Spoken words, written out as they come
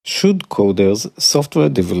should coders, software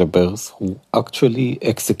developers who actually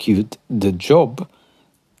execute the job,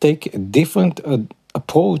 take a different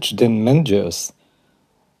approach than managers?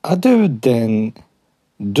 Other than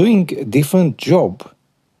doing a different job,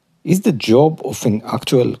 is the job of an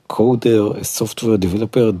actual coder, a software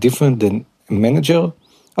developer, different than a manager?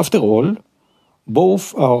 After all,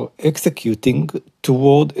 both are executing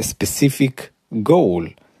toward a specific goal,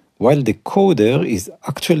 while the coder is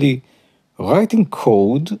actually writing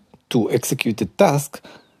code to execute a task.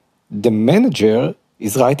 The manager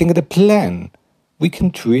is writing the plan. We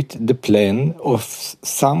can treat the plan of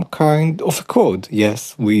some kind of a code.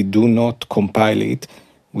 Yes, we do not compile it,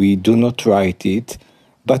 we do not write it,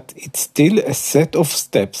 but it's still a set of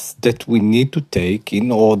steps that we need to take in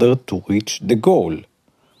order to reach the goal.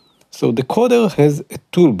 So the coder has a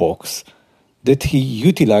toolbox that he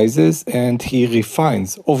utilizes and he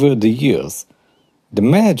refines over the years. The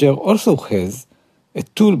manager also has a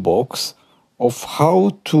toolbox of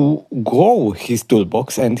how to grow his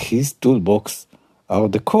toolbox, and his toolbox are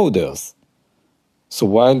the coders. So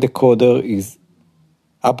while the coder is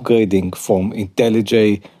upgrading from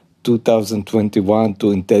IntelliJ 2021 to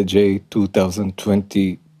IntelliJ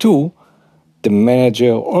 2022, the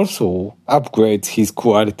manager also upgrades his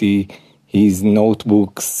quality, his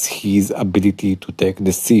notebooks, his ability to take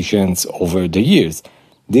decisions over the years.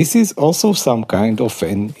 This is also some kind of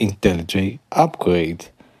an IntelliJ upgrade.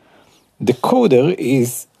 The coder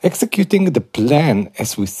is executing the plan,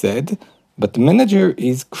 as we said, but the manager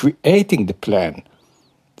is creating the plan.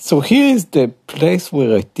 So here is the place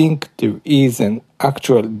where I think there is an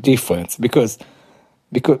actual difference, because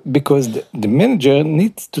the manager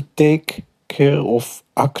needs to take care of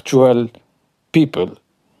actual people.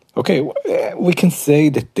 Okay, we can say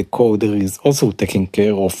that the coder is also taking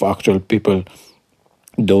care of actual people.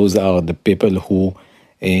 Those are the people who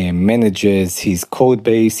manages his code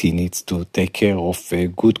base. He needs to take care of a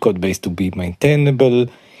good code base to be maintainable.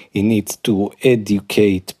 He needs to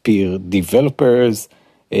educate peer developers.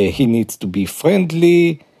 He needs to be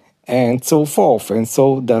friendly, and so forth. And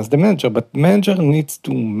so does the manager. But the manager needs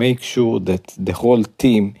to make sure that the whole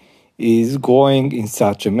team is growing in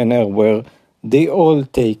such a manner where they all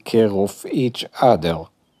take care of each other.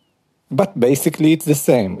 But basically it's the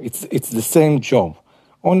same. It's the same job.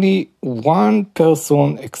 Only one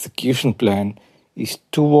person execution plan is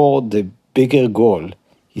toward the bigger goal.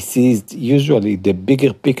 He sees usually the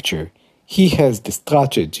bigger picture. He has the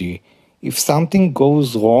strategy. If something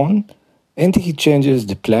goes wrong and he changes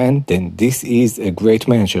the plan, then this is a great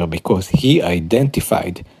manager because he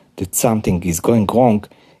identified that something is going wrong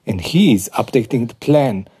and he is updating the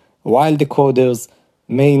plan, while the coders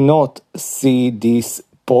may not see this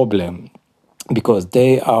problem because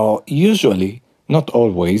they are usually, not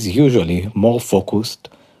always, usually more focused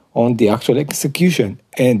on the actual execution.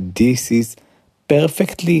 And this is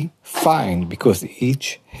perfectly fine because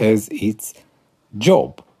each has its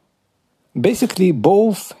job. Basically,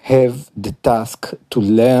 both have the task to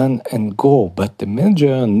learn and grow, but the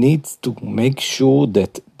manager needs to make sure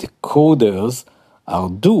that the coders are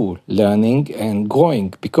learning and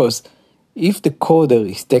growing, because if the coder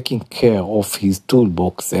is taking care of his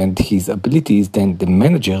toolbox and his abilities, then the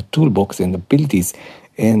manager toolbox and abilities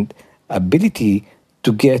and ability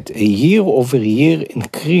to get a year-over-year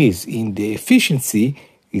increase in the efficiency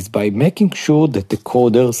is by making sure that the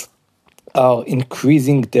coders are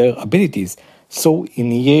increasing their abilities. So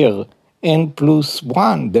in year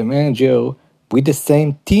N+1, the manager with the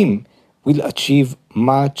same team will achieve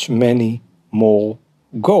many more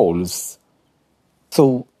goals.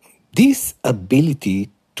 So this ability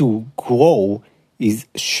to grow is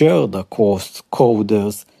shared across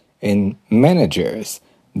coders and managers.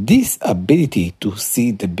 This ability to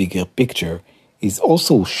see the bigger picture is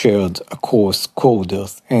also shared across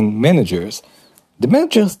coders and managers. The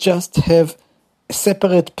managers just have a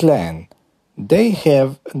separate plan. They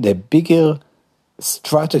have the bigger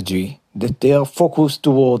strategy that they are focused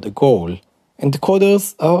toward a goal, and the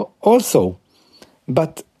coders are also.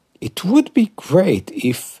 But it would be great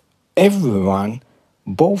if everyone,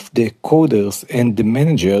 both the coders and the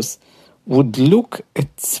managers, would look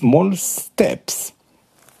at small steps,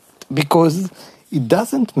 because it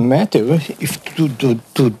doesn't matter if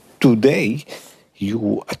today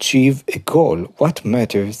you achieve a goal. What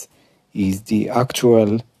matters is the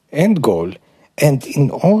actual end goal. And in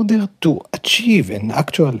order to achieve an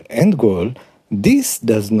actual end goal, this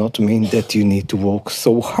does not mean that you need to work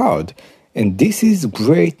so hard. And this is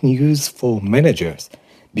great news for managers,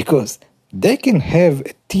 because they can have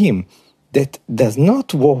a team that does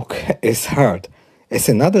not work as hard as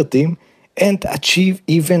another team and achieve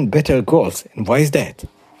even better goals. And why is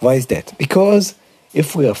that? Because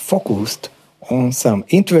if we are focused on some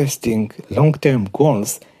interesting long-term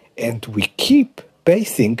goals and we keep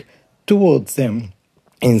pacing towards them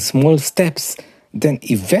in small steps, then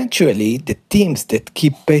eventually the teams that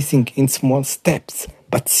keep pacing in small steps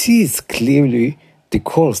but sees clearly the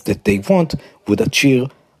goals that they want would achieve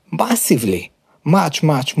massively, much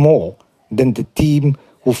more than the team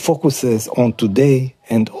who focuses on today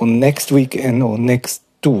and on next week and on next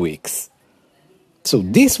 2 weeks. So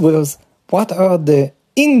this was what are the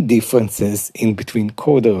indifferences in between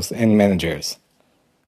coders and managers.